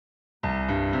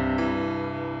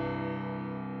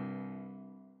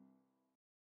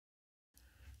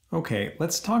Okay,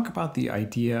 let's talk about the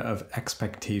idea of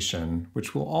expectation,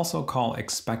 which we'll also call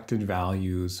expected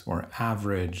values or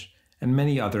average and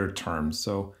many other terms.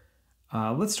 So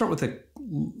let's start with a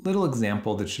little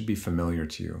example that should be familiar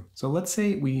to you. So let's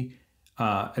say we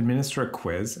administer a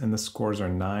quiz and the scores are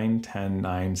 9, 10,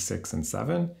 9, 6, and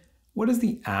 7. What is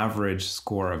the average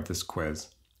score of this quiz?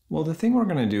 Well, the thing we're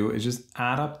going to do is just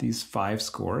add up these 5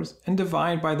 scores and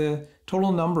divide by the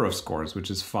total number of scores,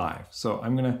 which is 5. So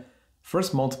I'm going to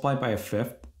first multiply by a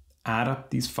fifth, add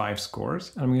up these 5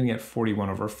 scores, and I'm going to get 41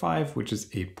 over 5, which is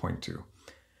 8.2.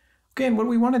 Okay, and what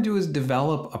we want to do is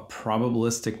develop a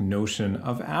probabilistic notion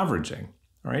of averaging.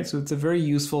 All right, so it's a very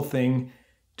useful thing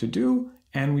to do,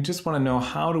 and we just want to know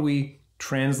how do we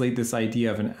translate this idea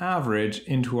of an average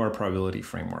into our probability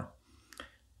framework.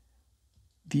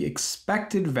 The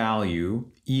expected value,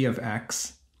 E of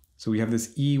x, so we have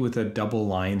this E with a double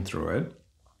line through it.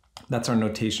 That's our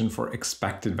notation for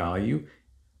expected value.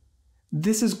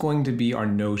 This is going to be our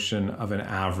notion of an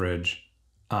average,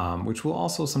 which we'll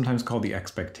also sometimes call the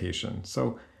expectation.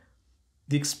 So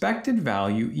the expected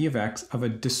value, E of x, of a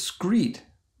discrete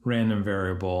random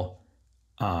variable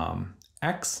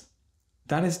x,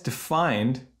 that is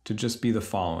defined to just be the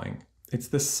following. It's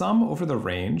the sum over the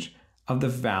range of the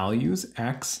values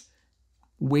x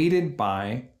weighted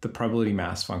by the probability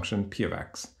mass function P of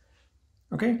x.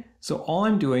 Okay, so all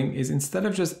I'm doing is instead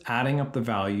of just adding up the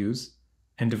values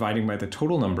and dividing by the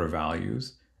total number of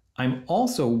values, I'm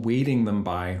also weighting them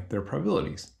by their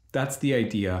probabilities. That's the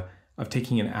idea of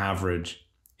taking an average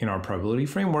in our probability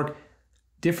framework.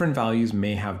 Different values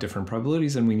may have different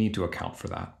probabilities, and we need to account for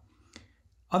that.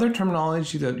 Other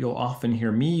terminology that you'll often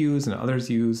hear me use and others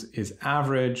use is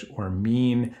average or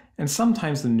mean, and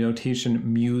sometimes the notation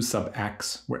mu sub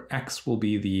x, where x will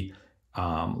be the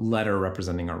letter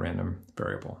representing our random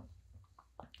variable.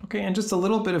 Okay, and just a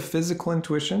little bit of physical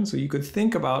intuition. So you could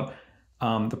think about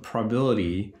the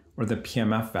probability or the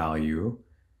PMF value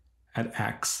at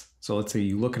x. So let's say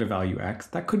you look at a value x,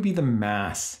 that could be the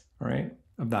mass, all right,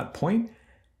 of that point.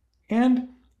 And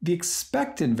the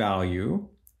expected value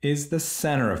is the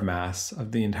center of mass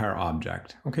of the entire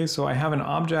object. Okay, so I have an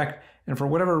object, and for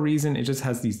whatever reason, it just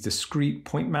has these discrete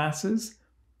point masses,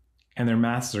 and their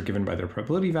masses are given by their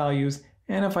probability values.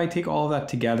 And if I take all of that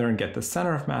together and get the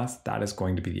center of mass, that is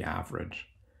going to be the average.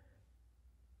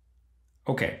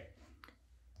 Okay,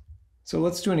 so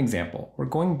let's do an example. We're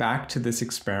going back to this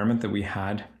experiment that we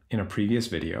had in a previous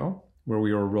video where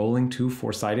we were rolling 2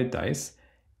 4-sided dice,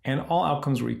 and all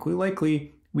outcomes were equally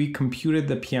likely. We computed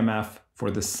the PMF for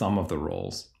the sum of the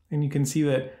rolls. And you can see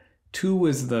that 2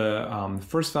 was the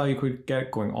first value we could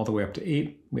get, going all the way up to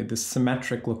 8. We had this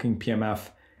symmetric looking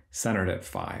PMF centered at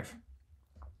 5.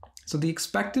 So the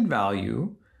expected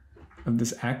value of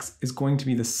this x is going to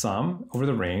be the sum over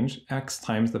the range, x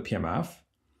times the PMF.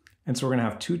 And so we're going to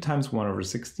have 2 times 1 over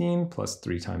 16 plus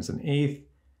 3 times an eighth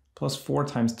plus 4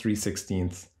 times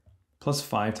 3/16 plus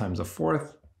 5 times a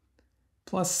fourth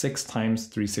plus 6 times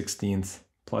 3/16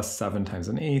 plus 7 times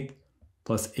an eighth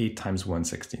plus 8 times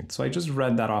 1/16. So I just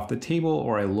read that off the table,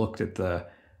 or I looked at the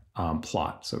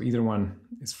plot. So either one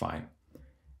is fine.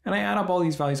 And I add up all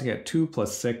these values, I get 2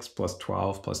 plus 6 plus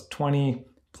 12 plus 20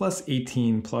 plus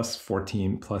 18 plus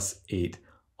 14 plus 8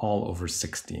 all over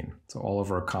 16. So all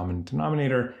over a common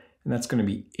denominator, and that's going to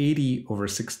be 80 over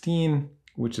 16,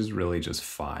 which is really just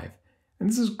 5. And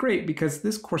this is great because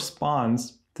this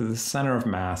corresponds to the center of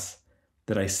mass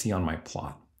that I see on my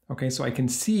plot. Okay, so I can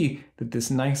see that this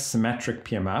nice symmetric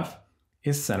PMF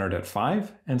is centered at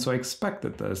 5, and so I expect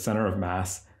that the center of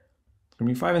mass is going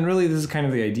to be 5. And really, this is kind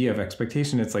of the idea of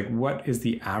expectation. It's like, what is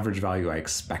the average value I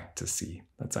expect to see?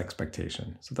 That's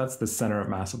expectation. So that's the center of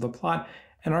mass of the plot,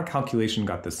 and our calculation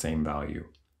got the same value.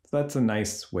 So that's a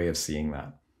nice way of seeing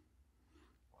that.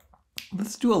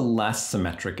 Let's do a less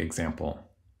symmetric example.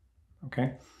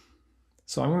 Okay,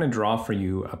 so I'm going to draw for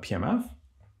you a PMF.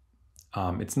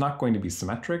 It's not going to be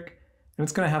symmetric, and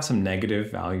it's going to have some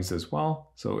negative values as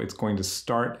well. So it's going to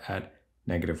start at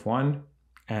 -1,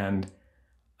 and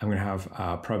I'm going to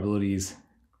have probabilities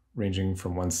ranging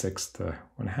from 1/6 to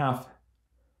 1/2.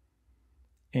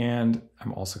 And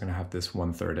I'm also going to have this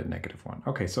 1/3 at -1.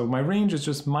 Okay, so my range is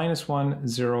just -1,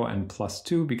 0, and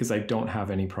 +2 because I don't have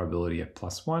any probability at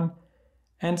 +1.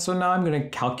 And so now I'm going to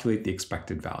calculate the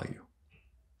expected value.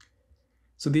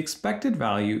 So the expected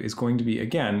value is going to be,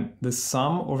 again, the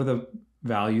sum over the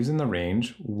values in the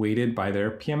range weighted by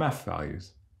their PMF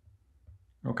values.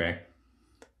 Okay,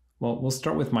 well, we'll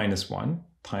start with -1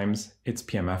 times its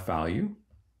PMF value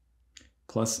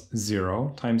plus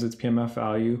 0 times its PMF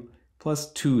value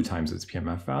plus 2 times its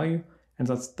PMF value. And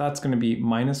that's going to be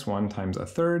 -1 times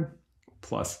 1/3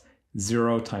 plus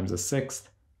 0 times 1/6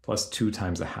 plus 2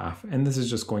 times a half. And this is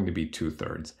just going to be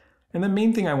 2/3. And the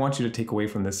main thing I want you to take away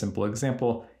from this simple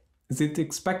example is that the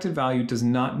expected value does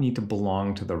not need to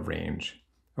belong to the range.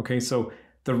 Okay, so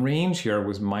the range here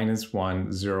was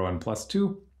 -1, 0, and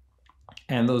 +2.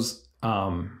 And those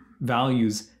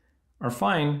values are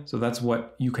fine. So that's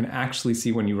what you can actually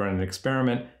see when you run an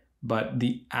experiment. But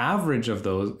the average of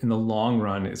those in the long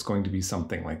run is going to be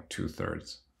something like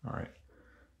 2/3. All right.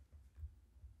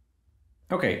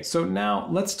 Okay, so now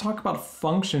let's talk about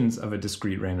functions of a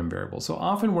discrete random variable. So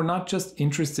often we're not just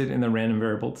interested in the random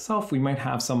variable itself. We might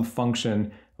have some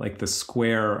function like the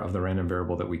square of the random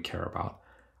variable that we care about.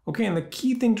 Okay, and the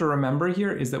key thing to remember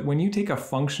here is that when you take a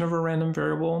function of a random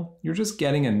variable, you're just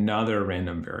getting another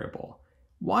random variable.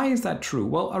 Why is that true?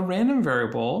 Well, a random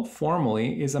variable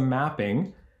formally is a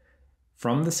mapping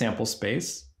from the sample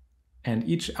space, and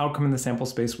each outcome in the sample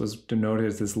space was denoted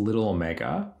as this little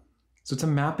omega. So it's a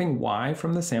mapping y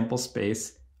from the sample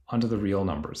space onto the real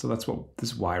number. So that's what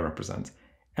this y represents.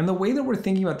 And the way that we're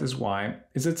thinking about this y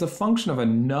is it's a function of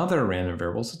another random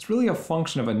variable. So it's really a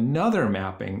function of another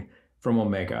mapping from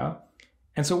omega.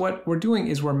 And so what we're doing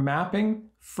is we're mapping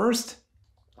first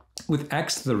with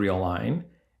x to the real line,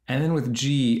 and then with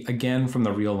g again from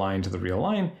the real line to the real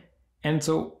line. And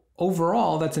so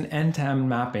overall, that's an end-to-end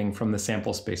mapping from the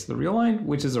sample space to the real line,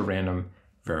 which is a random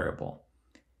variable.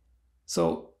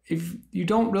 So if you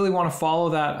don't really want to follow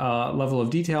that level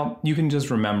of detail, you can just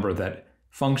remember that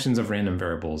functions of random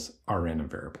variables are random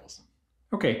variables.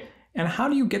 Okay, and how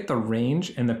do you get the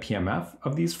range and the PMF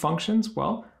of these functions?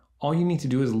 Well, all you need to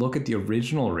do is look at the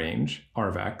original range, r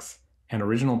of x, and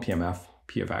original PMF,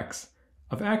 p of x,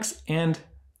 and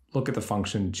look at the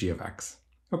function g of x.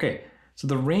 Okay, so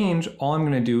the range, all I'm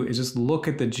going to do is just look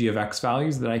at the g of x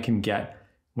values that I can get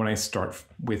when I start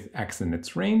with x in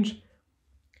its range.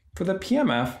 For the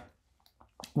PMF,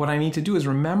 what I need to do is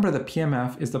remember that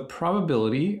PMF is the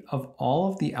probability of all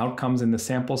of the outcomes in the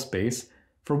sample space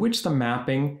for which the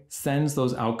mapping sends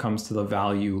those outcomes to the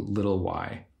value little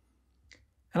y.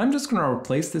 And I'm just going to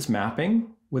replace this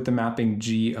mapping with the mapping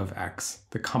g of x,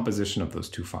 the composition of those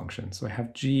two functions. So I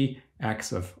have g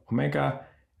x of omega.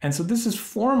 And so this is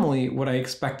formally what I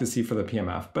expect to see for the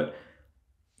PMF. But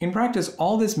in practice,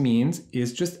 all this means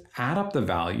is just add up the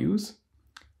values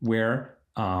where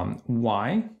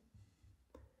y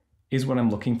is what I'm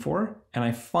looking for, and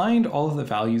I find all of the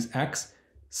values x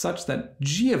such that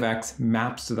g of x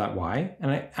maps to that y, and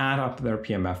I add up their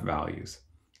PMF values.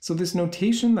 So this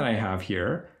notation that I have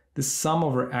here, this sum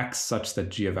over x such that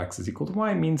g of x is equal to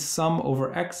y, means sum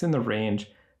over x in the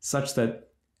range such that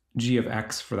g of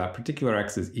x for that particular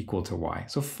x is equal to y.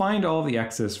 So find all the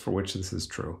x's for which this is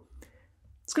true.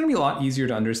 It's going to be a lot easier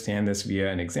to understand this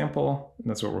via an example, and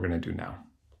that's what we're going to do now.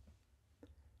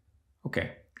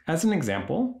 Okay, as an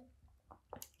example,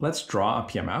 let's draw a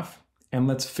PMF and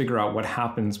let's figure out what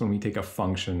happens when we take a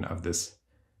function of this,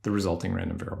 the resulting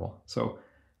random variable. So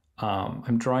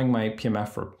I'm drawing my PMF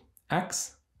for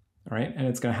x, all right, and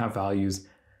it's going to have values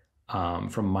from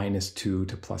 -2 to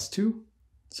 +2.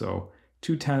 So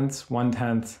 2/10,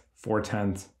 1/10,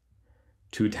 4/10,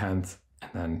 2/10,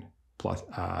 and then plus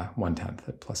 1/10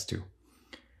 at +2.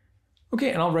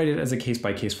 Okay, and I'll write it as a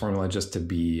case-by-case formula just to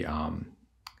be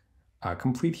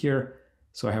complete here.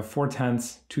 So I have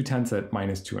 4/10, 2/10 at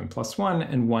 -2 and +1,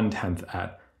 and 1/10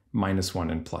 at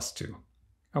 -1 and +2.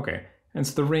 Okay, and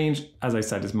so the range, as I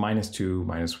said, is -2,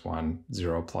 -1,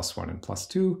 0, +1, and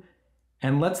 +2.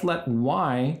 And let's let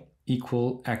y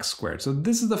equal x squared. So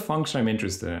this is the function I'm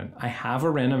interested in. I have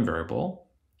a random variable.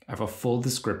 I have a full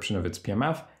description of its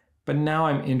PMF, but now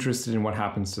I'm interested in what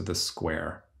happens to the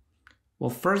square. Well,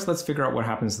 first let's figure out what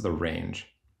happens to the range.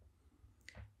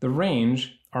 The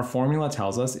range, our formula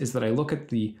tells us, is that I look at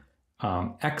the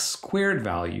x squared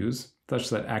values such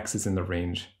that x is in the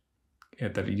range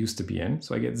that it used to be in.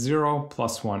 So I get 0,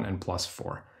 +1, and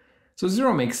 +4. So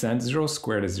 0 makes sense. 0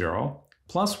 squared is 0.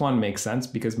 +1 makes sense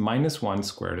because -1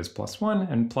 squared is +1,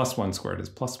 and +1 squared is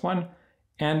 +1.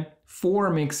 And 4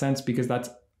 makes sense because that's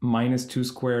 -2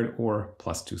 squared or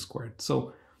 +2 squared.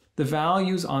 So the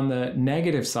values on the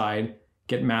negative side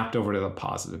get mapped over to the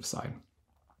positive side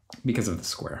because of the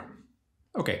square.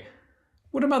 Okay,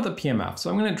 what about the PMF? So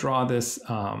I'm going to draw this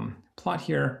plot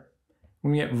here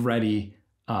when we get ready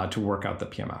to work out the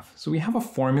PMF. So we have a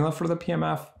formula for the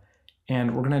PMF,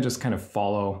 and we're going to just kind of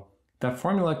follow that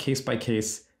formula case by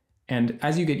case. And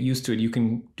as you get used to it, you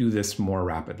can do this more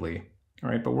rapidly. All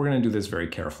right, but we're going to do this very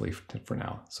carefully for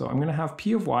now. So I'm going to have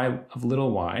p of y of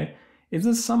little y is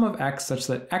the sum of x such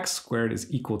that x squared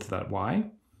is equal to that y,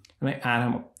 and I add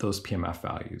up those PMF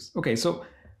values. Okay, so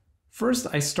first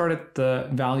I start at the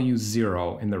value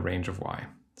 0 in the range of y.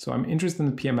 So I'm interested in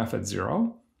the PMF at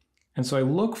 0. And so I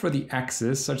look for the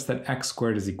x's such that x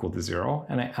squared is equal to 0,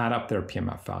 and I add up their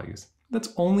PMF values.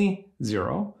 That's only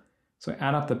 0. So I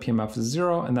add up the PMF to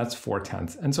 0, and that's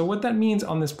 4/10. And so what that means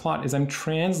on this plot is I'm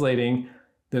translating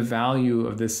the value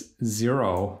of this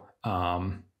 0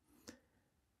 down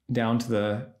to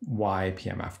the y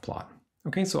PMF plot.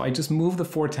 Okay, so I just move the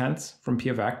 4/10 from p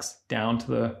of x down to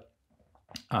the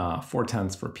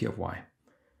 4/10 for p of y.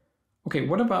 Okay,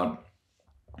 what about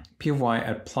p of y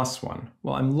at +1?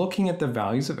 Well, I'm looking at the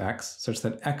values of x such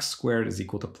that x squared is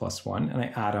equal to +1, and I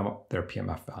add up their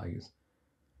PMF values.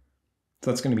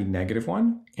 So that's going to be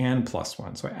 -1 and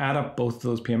 +1. So I add up both of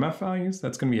those PMF values.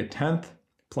 That's going to be 1/10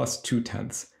 plus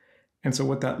 2/10. And so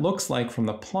what that looks like from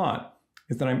the plot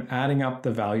is that I'm adding up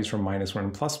the values from -1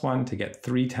 and +1 to get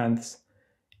 3/10.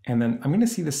 And then I'm going to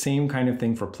see the same kind of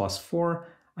thing for +4.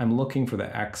 I'm looking for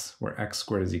the x where x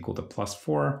squared is equal to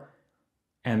 +4.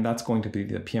 And that's going to be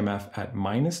the PMF at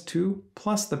 -2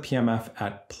 plus the PMF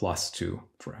at +2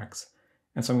 for x.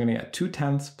 And so I'm going to get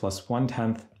 2/10 plus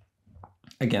 1/10,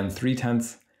 again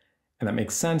 3/10. And that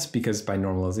makes sense because by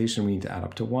normalization we need to add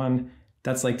up to 1.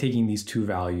 That's like taking these two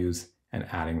values and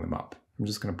adding them up. I'm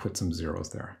just going to put some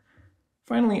zeros there.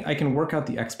 Finally, I can work out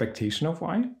the expectation of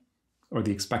y, or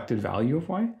the expected value of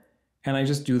y. And I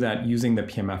just do that using the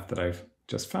PMF that I've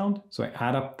just found. So I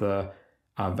add up the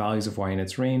values of y in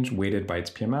its range weighted by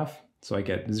its PMF. So I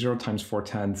get 0 times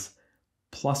 4/10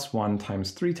 plus 1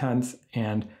 times 3/10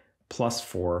 and plus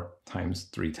 4 times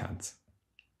 3/10.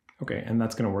 Okay, and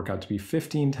that's going to work out to be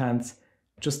 15/10,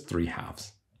 just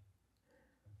 3/2.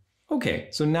 Okay,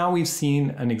 so now we've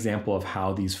seen an example of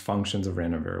how these functions of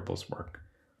random variables work.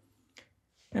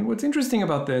 And what's interesting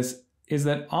about this is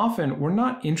that often we're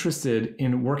not interested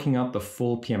in working out the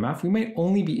full PMF. We might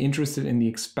only be interested in the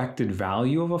expected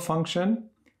value of a function,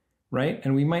 right?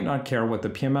 And we might not care what the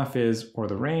PMF is or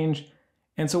the range.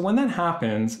 And so when that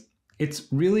happens,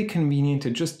 it's really convenient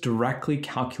to just directly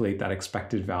calculate that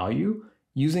expected value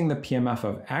using the PMF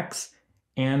of x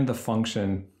and the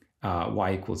function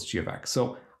y equals g of x.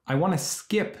 So I want to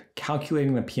skip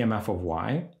calculating the PMF of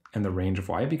y and the range of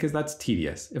y because that's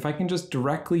tedious. If I can just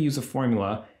directly use a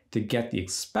formula to get the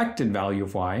expected value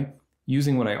of y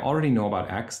using what I already know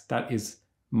about x, that is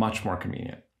much more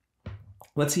convenient.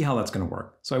 Let's see how that's going to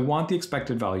work. So I want the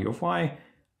expected value of y.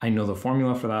 I know the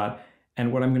formula for that.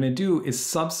 And what I'm going to do is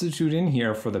substitute in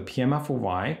here for the PMF of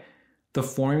y the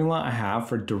formula I have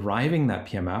for deriving that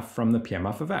PMF from the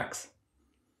PMF of x.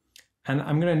 And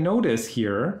I'm going to notice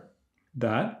here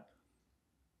that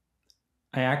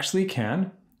I actually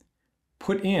can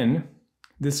put in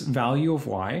this value of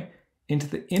y into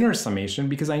the inner summation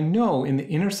because I know in the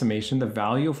inner summation the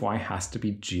value of y has to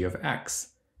be g of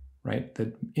x, right?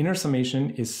 The inner summation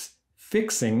is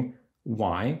fixing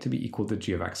y to be equal to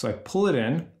g of x. So I pull it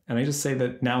in and I just say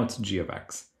that now it's g of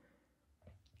x.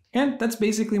 And that's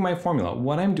basically my formula.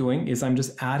 What I'm doing is I'm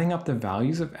just adding up the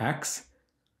values of x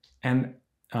and,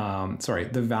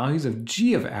 the values of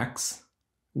g of x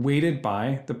weighted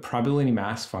by the probability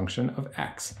mass function of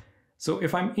x. So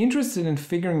if I'm interested in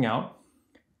figuring out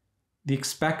the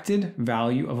expected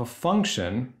value of a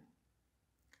function,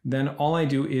 then all I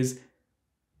do is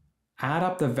add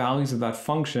up the values of that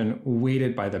function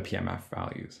weighted by the PMF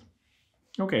values.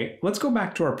 Okay, let's go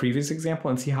back to our previous example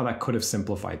and see how that could have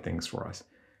simplified things for us.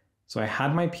 So I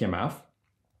had my PMF,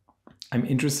 I'm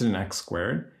interested in x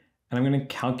squared, and I'm going to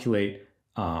calculate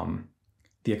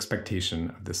the expectation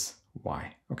of this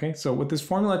y. Okay, so what this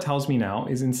formula tells me now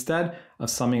is instead of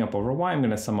summing up over y, I'm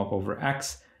going to sum up over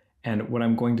x. And what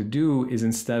I'm going to do is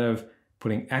instead of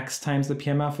putting x times the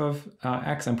PMF of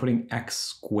x, I'm putting x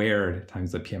squared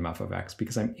times the PMF of x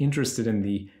because I'm interested in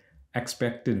the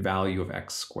expected value of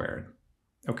x squared.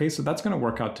 Okay, so that's going to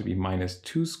work out to be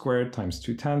 -2 squared times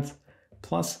 2/10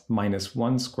 plus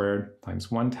 -1 squared times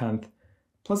 1/10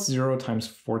 plus 0 times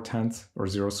 4/10 or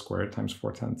 0 squared times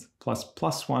 4/10 plus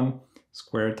 +1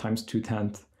 squared times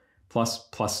 2/10 plus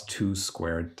 +2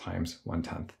 squared times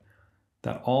 1/10.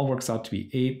 That all works out to be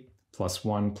 8 plus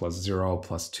 1 plus 0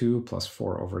 plus 2 plus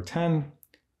 4 over 10,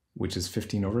 which is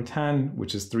 15 over 10,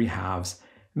 which is 3/2.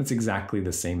 And it's exactly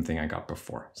the same thing I got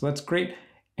before. So that's great.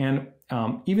 And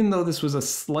even though this was a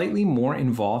slightly more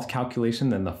involved calculation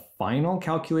than the final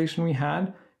calculation we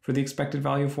had for the expected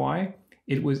value of y,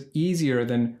 it was easier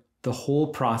than the whole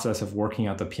process of working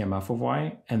out the PMF of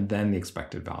y and then the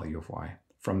expected value of y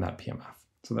from that PMF.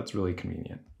 So that's really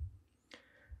convenient.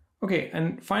 Okay,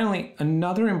 and finally,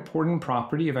 another important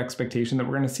property of expectation that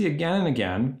we're going to see again and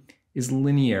again is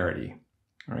linearity.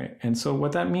 All right, and so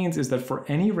what that means is that for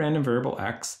any random variable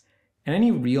x and any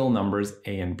real numbers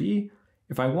a and b,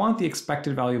 if I want the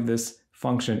expected value of this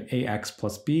function ax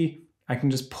plus b, I can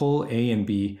just pull a and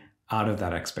b out of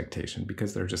that expectation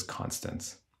because they're just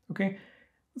constants. Okay,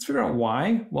 let's figure out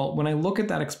why. Well, when I look at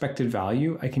that expected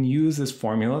value, I can use this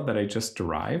formula that I just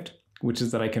derived, which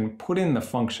is that I can put in the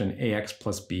function ax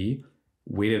plus b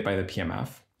weighted by the PMF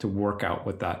to work out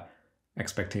what that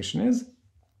expectation is.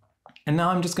 And now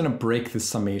I'm just going to break this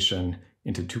summation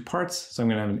into two parts. So I'm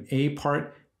going to have an a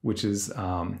part, which is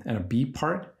and a b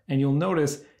part. And you'll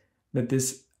notice that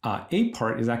this a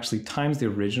part is actually times the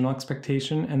original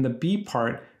expectation, and the b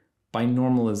part by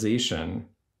normalization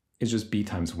is just b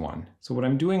times 1. So what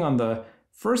I'm doing on the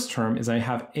first term is I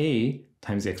have a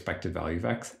times the expected value of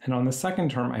x, and on the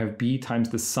second term I have b times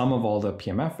the sum of all the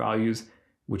PMF values,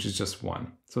 which is just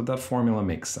 1. So that formula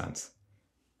makes sense.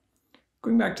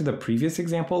 Going back to the previous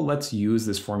example, let's use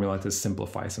this formula to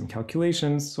simplify some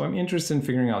calculations. So I'm interested in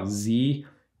figuring out z,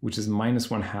 which is minus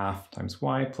 1/2 times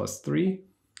y plus 3.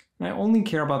 And I only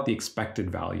care about the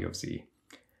expected value of z.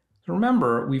 So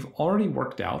remember, we've already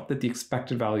worked out that the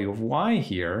expected value of y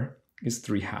here is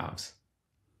 3/2.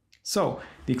 So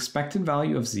the expected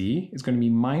value of z is going to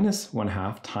be minus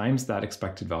 1/2 times that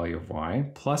expected value of y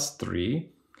plus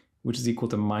 3, which is equal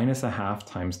to minus 1/2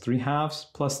 times 3/2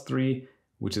 plus 3,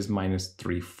 which is minus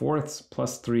 3/4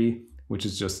 plus 3, which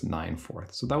is just 9/4.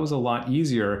 So that was a lot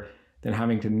easier than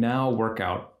having to now work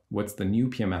out what's the new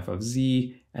PMF of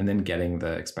z and then getting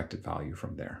the expected value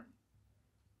from there.